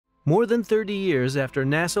More than 30 years after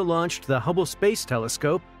NASA launched the Hubble Space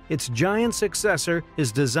Telescope, its giant successor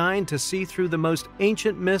is designed to see through the most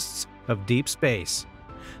ancient mists of deep space.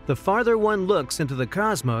 The farther one looks into the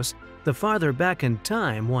cosmos, the farther back in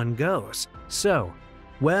time one goes. So,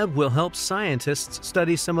 Webb will help scientists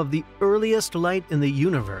study some of the earliest light in the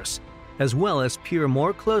universe, as well as peer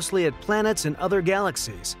more closely at planets and other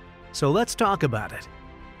galaxies. So let's talk about it.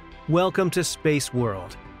 Welcome to Space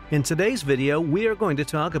World. In today's video, we are going to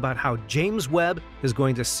talk about how James Webb is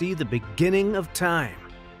going to see the beginning of time.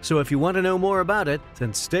 So if you want to know more about it,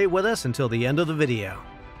 then stay with us until the end of the video.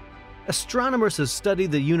 Astronomers have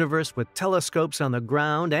studied the universe with telescopes on the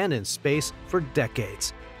ground and in space for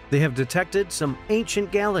decades. They have detected some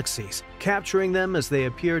ancient galaxies, capturing them as they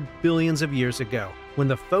appeared billions of years ago, when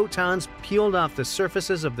the photons peeled off the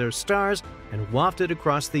surfaces of their stars and wafted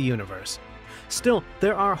across the universe. Still,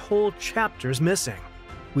 there are whole chapters missing.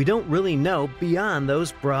 We don't really know beyond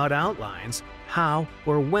those broad outlines how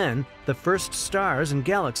or when the first stars and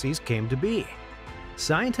galaxies came to be.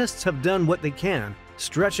 Scientists have done what they can,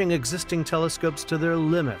 stretching existing telescopes to their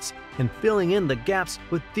limits and filling in the gaps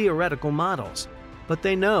with theoretical models. But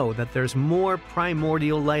they know that there's more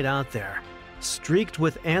primordial light out there, streaked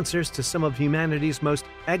with answers to some of humanity's most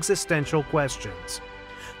existential questions.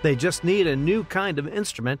 They just need a new kind of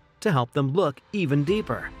instrument to help them look even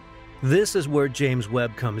deeper. This is where James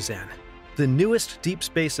Webb comes in. The newest deep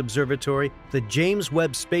space observatory, the James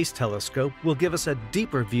Webb Space Telescope, will give us a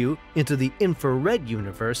deeper view into the infrared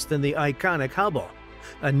universe than the iconic Hubble.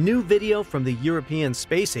 A new video from the European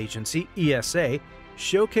Space Agency, ESA,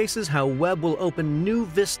 showcases how Webb will open new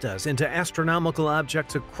vistas into astronomical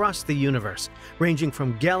objects across the universe, ranging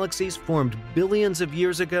from galaxies formed billions of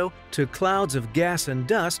years ago to clouds of gas and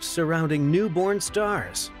dust surrounding newborn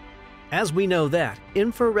stars. As we know that,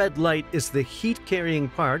 infrared light is the heat-carrying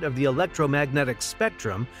part of the electromagnetic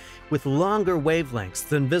spectrum with longer wavelengths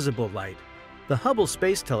than visible light. The Hubble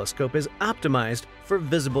Space Telescope is optimized for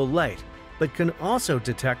visible light, but can also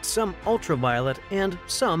detect some ultraviolet and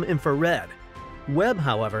some infrared. Webb,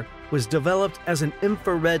 however, was developed as an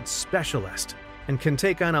infrared specialist and can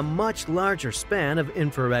take on a much larger span of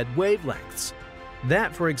infrared wavelengths.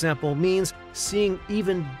 That, for example, means seeing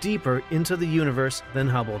even deeper into the universe than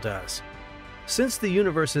Hubble does. Since the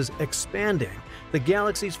universe is expanding, the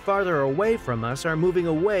galaxies farther away from us are moving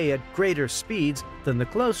away at greater speeds than the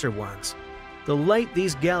closer ones. The light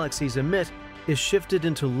these galaxies emit is shifted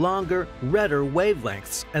into longer, redder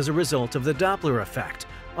wavelengths as a result of the Doppler effect,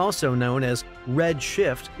 also known as red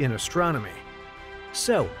shift in astronomy.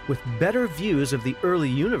 So, with better views of the early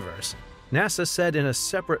universe, NASA said in a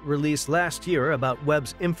separate release last year about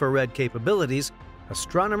Webb's infrared capabilities,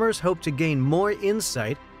 astronomers hope to gain more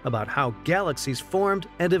insight about how galaxies formed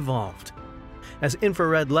and evolved. As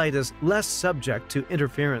infrared light is less subject to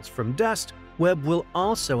interference from dust, Webb will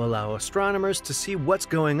also allow astronomers to see what's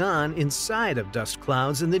going on inside of dust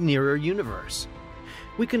clouds in the nearer universe.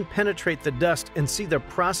 We can penetrate the dust and see the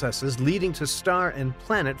processes leading to star and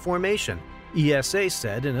planet formation, ESA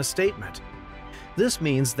said in a statement. This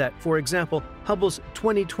means that, for example, Hubble's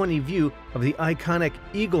 2020 view of the iconic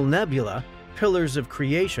Eagle Nebula, Pillars of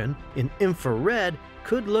Creation, in infrared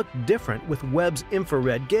could look different with Webb's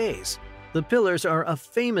infrared gaze. The pillars are a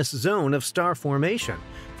famous zone of star formation,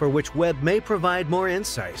 for which Webb may provide more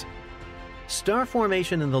insight. Star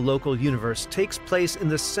formation in the local universe takes place in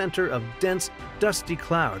the center of dense, dusty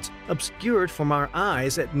clouds, obscured from our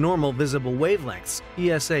eyes at normal visible wavelengths,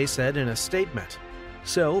 ESA said in a statement.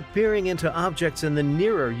 So, peering into objects in the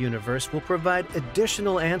nearer universe will provide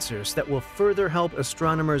additional answers that will further help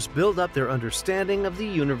astronomers build up their understanding of the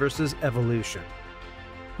universe's evolution.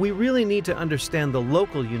 We really need to understand the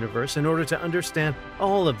local universe in order to understand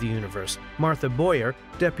all of the universe, Martha Boyer,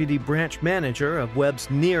 Deputy Branch Manager of Webb's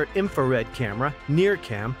Near-Infrared Camera,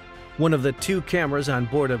 NIRCam, one of the two cameras on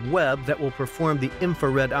board of Webb that will perform the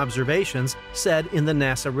infrared observations, said in the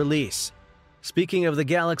NASA release. Speaking of the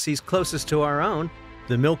galaxies closest to our own,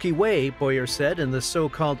 the Milky Way, Boyer said in the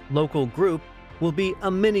so-called local group, will be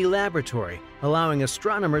a mini-laboratory, allowing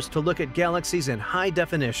astronomers to look at galaxies in high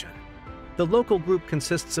definition. The local group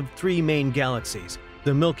consists of three main galaxies,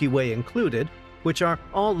 the Milky Way included, which are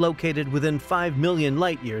all located within 5 million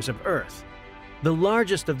light-years of Earth. The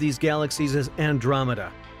largest of these galaxies is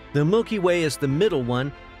Andromeda. The Milky Way is the middle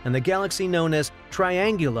one, and the galaxy known as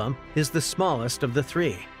Triangulum is the smallest of the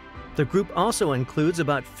three. The group also includes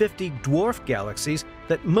about 50 dwarf galaxies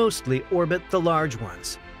that mostly orbit the large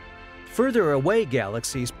ones. Further away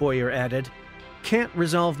galaxies, Boyer added, can't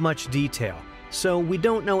resolve much detail, so we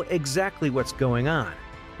don't know exactly what's going on.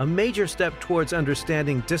 A major step towards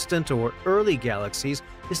understanding distant or early galaxies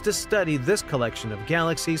is to study this collection of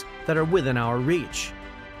galaxies that are within our reach.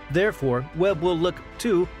 Therefore, Webb will look,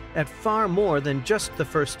 too, at far more than just the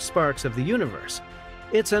first sparks of the universe.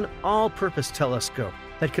 It's an all-purpose telescope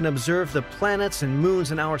that can observe the planets and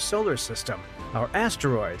moons in our solar system, our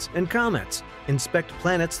asteroids and comets, inspect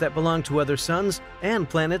planets that belong to other suns and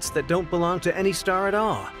planets that don't belong to any star at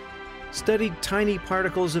all, study tiny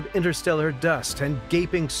particles of interstellar dust and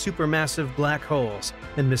gaping supermassive black holes,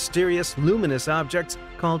 and mysterious luminous objects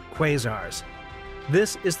called quasars.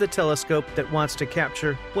 This is the telescope that wants to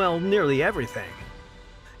capture, well, nearly everything.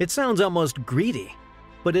 It sounds almost greedy,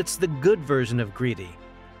 but it's the good version of greedy.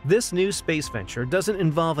 This new space venture doesn't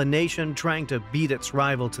involve a nation trying to beat its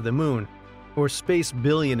rival to the moon, or space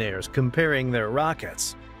billionaires comparing their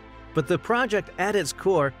rockets. But the project at its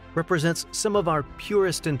core represents some of our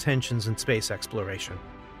purest intentions in space exploration.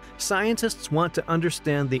 Scientists want to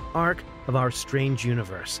understand the arc of our strange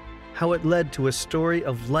universe, how it led to a story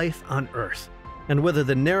of life on Earth, and whether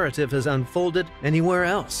the narrative has unfolded anywhere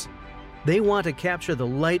else. They want to capture the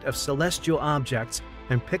light of celestial objects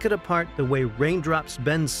and pick it apart the way raindrops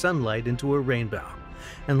bend sunlight into a rainbow,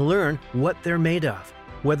 and learn what they're made of,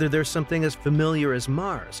 whether there's something as familiar as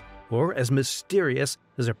Mars or as mysterious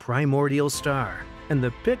as a primordial star. And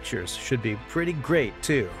the pictures should be pretty great,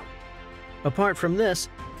 too. Apart from this,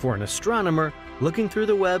 for an astronomer, looking through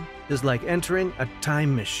the Webb is like entering a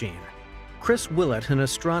time machine. Chris Willett, an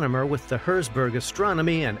astronomer with the Herzberg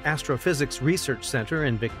Astronomy and Astrophysics Research Center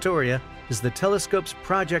in Victoria, is the telescope's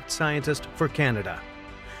project scientist for Canada.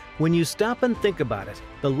 When you stop and think about it,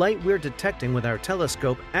 the light we're detecting with our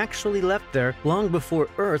telescope actually left there long before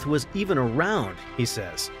Earth was even around, he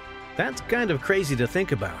says. That's kind of crazy to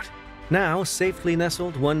think about. Now, safely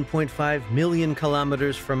nestled 1.5 million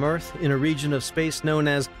kilometers from Earth in a region of space known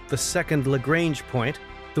as the second Lagrange point,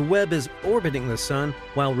 the Webb is orbiting the Sun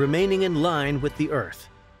while remaining in line with the Earth.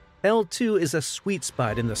 L2 is a sweet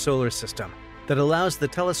spot in the solar system that allows the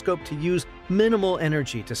telescope to use minimal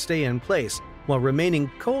energy to stay in place while remaining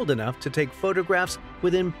cold enough to take photographs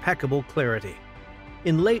with impeccable clarity.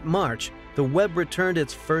 In late March, the Webb returned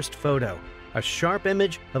its first photo, a sharp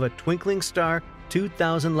image of a twinkling star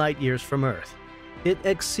 2,000 light-years from Earth. It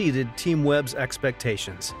exceeded Team Webb's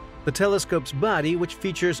expectations. The telescope's body, which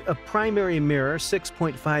features a primary mirror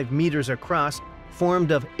 6.5 meters across,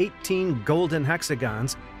 formed of 18 golden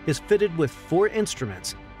hexagons, is fitted with 4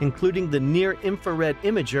 instruments, including the near-infrared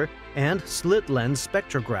imager and slit-lens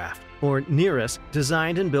spectrograph, or NIRIS,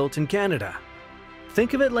 designed and built in Canada.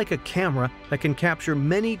 Think of it like a camera that can capture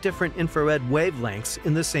many different infrared wavelengths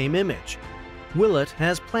in the same image. Willett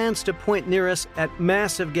has plans to point NIRIS at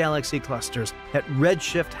massive galaxy clusters at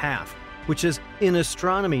redshift half, which is, in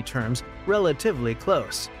astronomy terms, relatively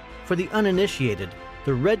close. For the uninitiated,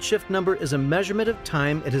 the redshift number is a measurement of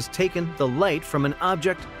time it has taken the light from an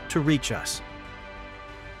object to reach us.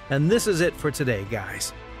 And this is it for today,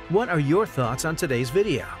 guys. What are your thoughts on today's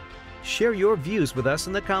video? Share your views with us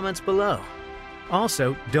in the comments below.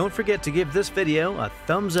 Also, don't forget to give this video a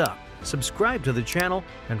thumbs up, subscribe to the channel,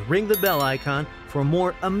 and ring the bell icon for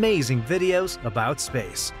more amazing videos about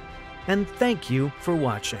space. And thank you for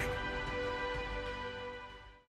watching.